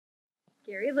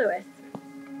Gary Lewis,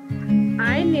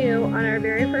 I knew on our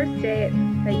very first date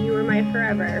that you were my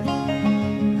forever.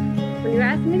 When you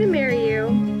asked me to marry you,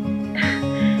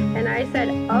 and I said,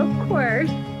 of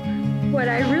course, what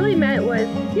I really meant was,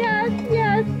 yes,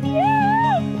 yes,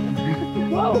 yes!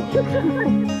 Whoa!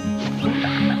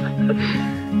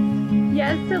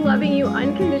 Yes to loving you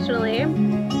unconditionally.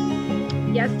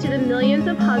 Yes to the millions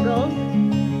of huggles.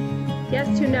 Yes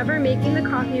to never making the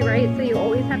coffee right, so you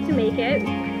always have to make it.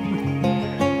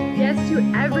 Yes to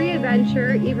every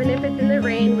adventure, even if it's in the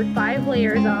rain with 5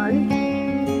 layers on.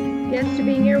 Yes to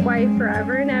being your wife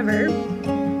forever and ever.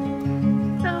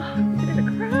 Oh, I'm gonna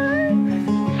cry.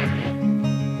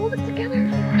 Hold it together.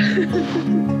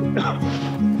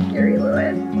 Gary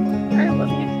Lewis, I love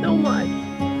you so much.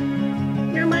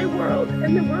 You're my world,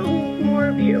 and the world needs more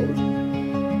of you.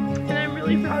 And I'm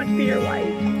really proud to be your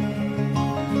wife.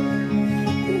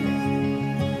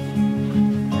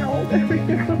 Oh, there we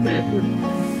go.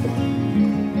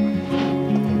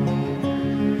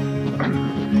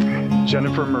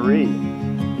 Jennifer Marie,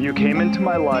 you came into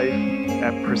my life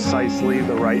at precisely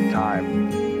the right time,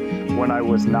 when I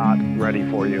was not ready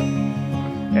for you,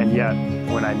 and yet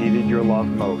when I needed your love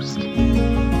most.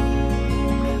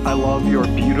 I love your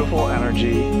beautiful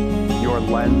energy. Your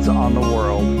lens on the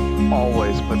world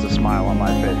always puts a smile on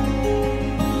my face.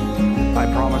 I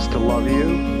promise to love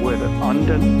you with an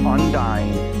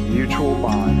undying mutual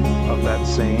bond of that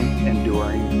same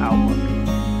enduring outlook.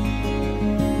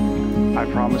 I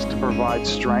promise to provide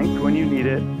strength when you need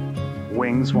it,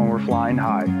 wings when we're flying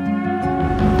high.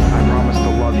 I promise to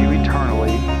love you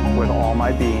eternally with all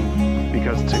my being,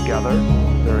 because together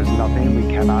there is nothing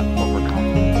we cannot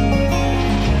overcome.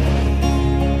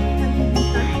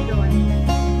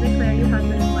 Declare your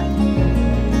husband and wife.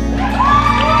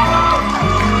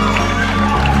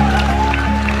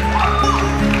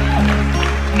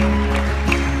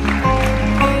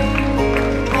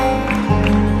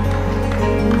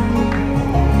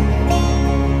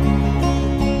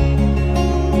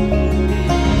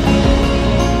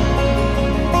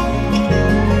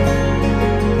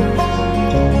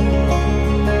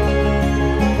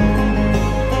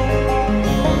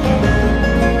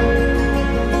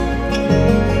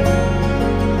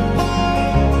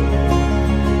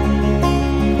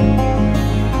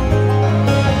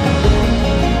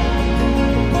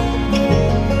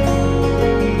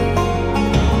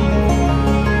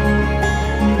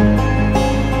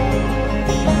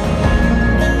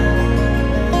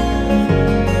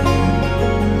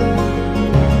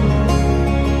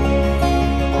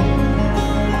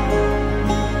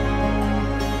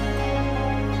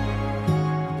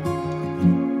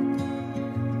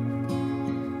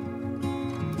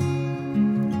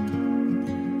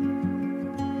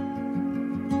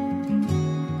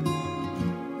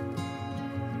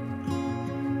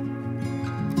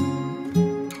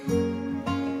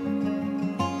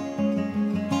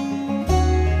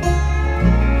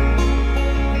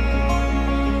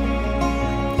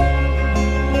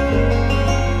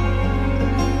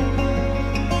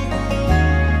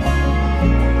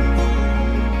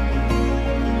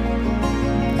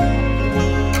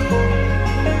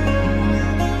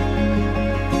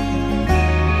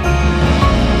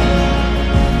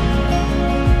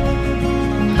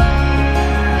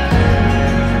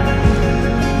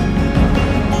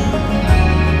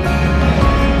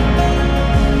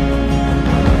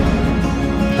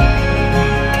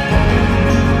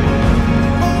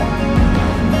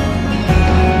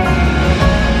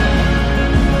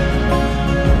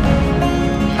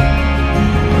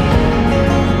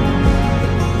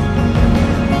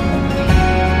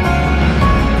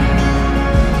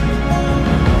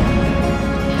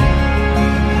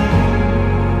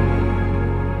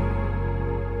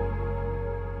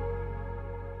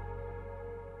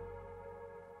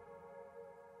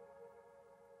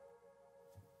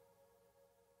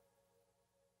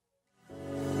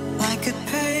 Like a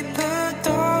paper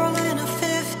doll in a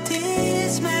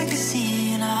 50s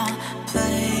magazine, I'll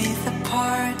play